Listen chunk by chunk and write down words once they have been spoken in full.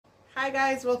Hi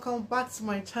guys, welcome back to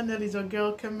my channel. It's your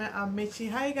girl Keme Amechi.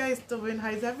 How you guys doing?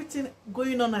 How is everything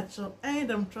going on at your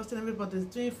end? I'm trusting everybody's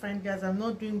doing fine, guys. I'm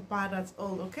not doing bad at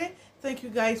all. Okay, thank you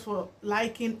guys for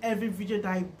liking every video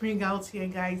that I bring out here,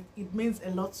 guys. It means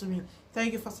a lot to me.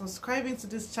 Thank you for subscribing to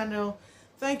this channel.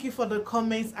 Thank you for the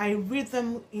comments. I read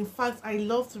them. In fact, I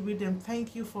love to read them.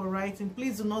 Thank you for writing.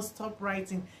 Please do not stop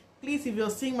writing. Please, if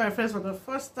you're seeing my friends for the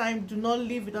first time, do not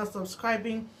leave without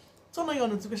subscribing. Turn on your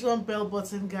notification bell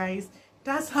button, guys.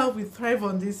 That's how we thrive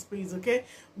on this space. Okay,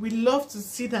 we love to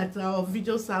see that our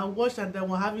videos are watched and then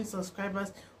we're having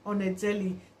subscribers on a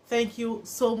daily. Thank you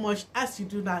so much as you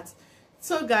do that.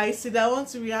 So guys, today I want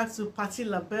to react to Patti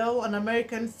LaBelle, an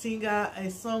American singer, a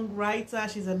songwriter.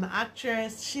 She's an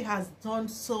actress. She has done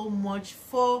so much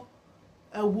for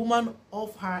a woman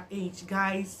of her age,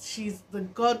 guys. She's the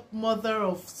godmother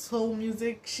of soul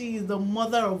music. She is the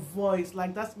mother of voice.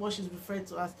 Like, that's what she's referred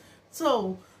to as.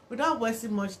 So without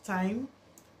wasting much time,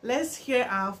 let's hear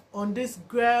her on this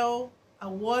Girl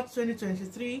Award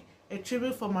 2023, a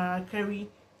tribute for Mariah Carey.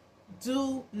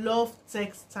 Do love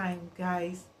Text Time,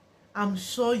 guys. I'm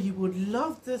sure you would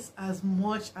love this as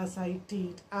much as I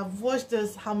did. I've watched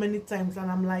this how many times and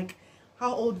I'm like,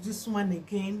 how old is this woman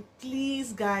again?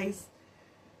 Please, guys,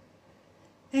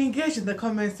 engage in the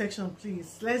comment section,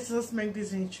 please. Let's just make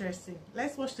this interesting.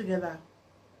 Let's watch together.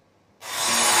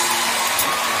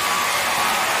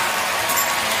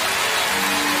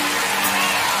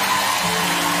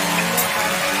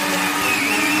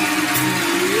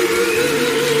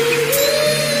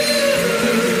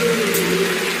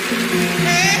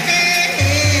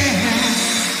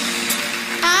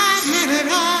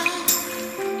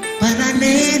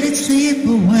 Let it slip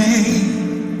away.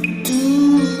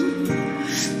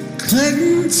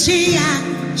 Couldn't see I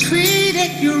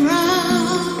treated you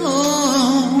wrong.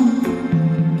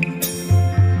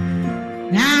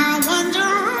 Now I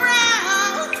wander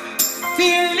around,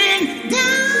 feeling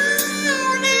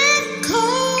down and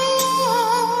cold,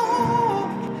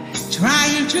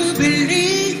 trying to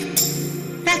believe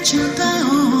that you're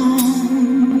gone.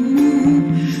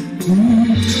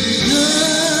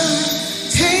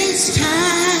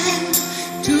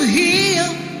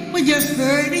 You're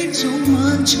hurting so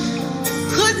much.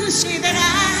 Couldn't see that I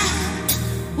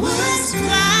was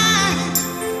blind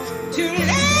to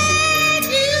let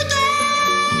you go.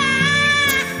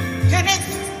 Can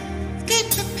escape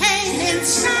the pain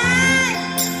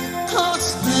inside?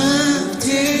 'Cause love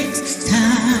takes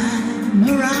time,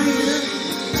 Mariah.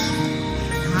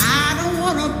 I don't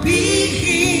wanna be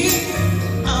here.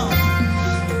 Oh,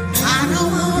 I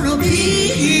don't wanna be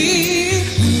here.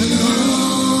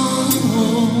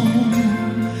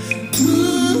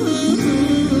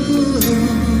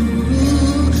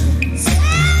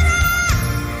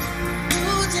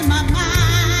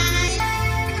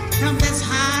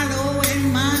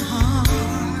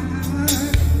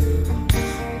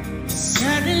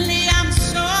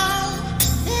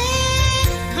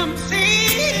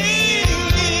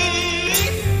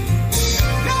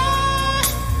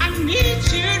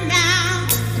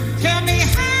 Tell me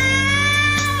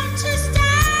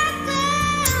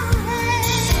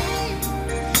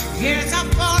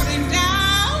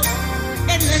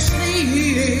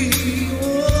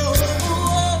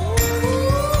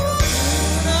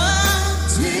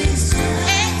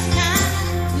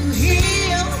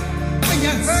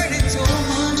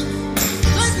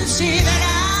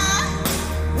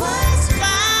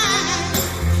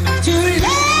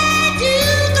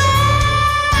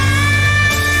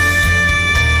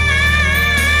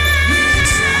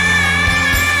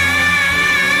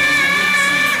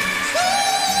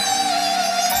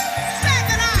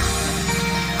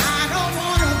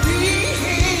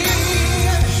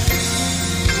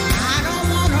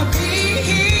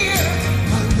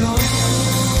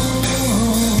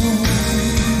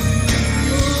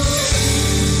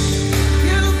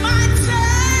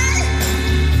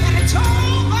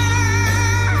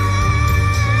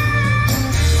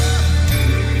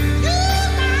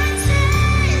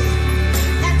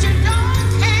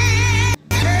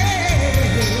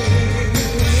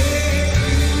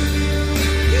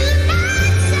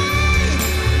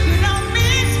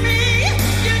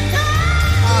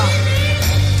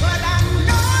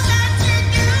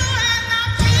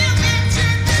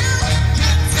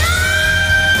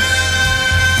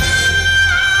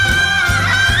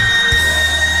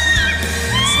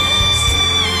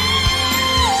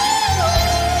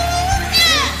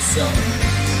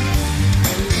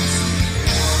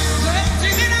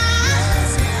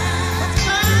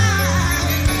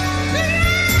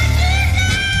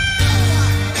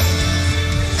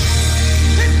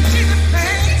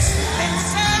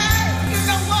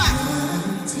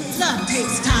love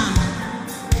takes time.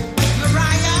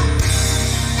 Mariah,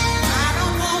 I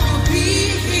don't wanna be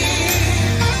here.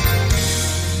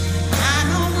 I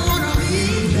don't wanna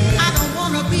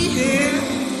be here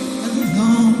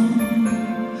alone.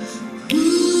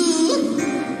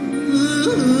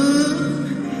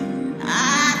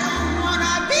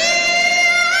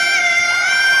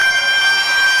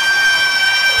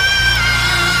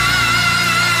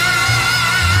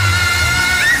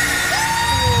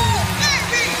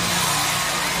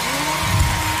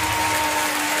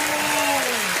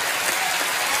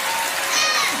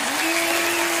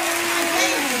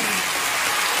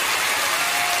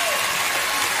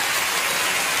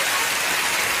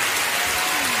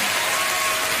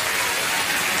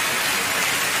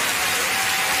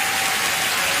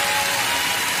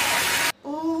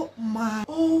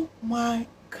 Oh my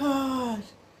gosh,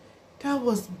 that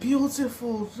was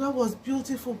beautiful. That was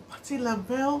beautiful. Patti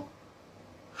LaBelle,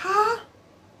 huh?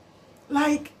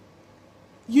 Like,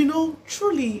 you know,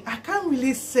 truly, I can't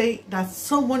really say that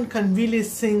someone can really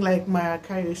sing like Mariah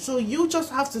Carey. So you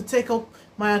just have to take up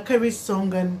Mariah Carey's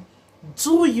song and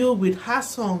do you with her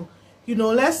song. You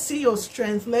know, let's see your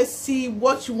strength. Let's see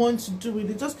what you want to do with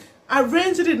it. Just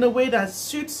arrange it in a way that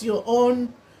suits your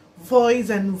own voice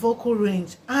and vocal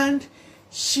range. And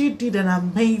she did an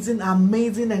amazing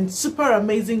and super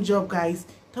amazing job, guys.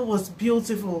 That was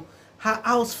beautiful. Her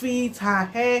outfit, her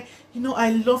hair, you know, I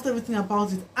loved everything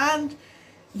about it. And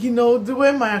you know, the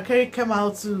way Mariah Carey came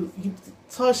out to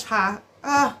touch her,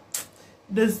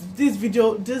 this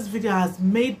video has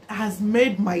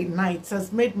made my night,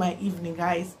 has made my evening,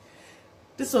 guys.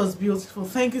 This was beautiful.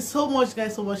 Thank you so much,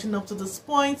 guys, for watching up to this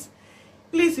point.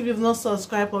 Please, if you've not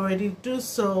subscribed already, do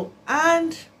so,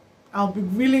 and I'll be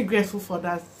really grateful for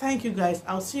that. Thank you, guys.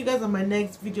 I'll see you guys on my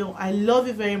next video. I love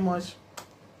you very much.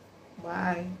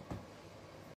 Bye.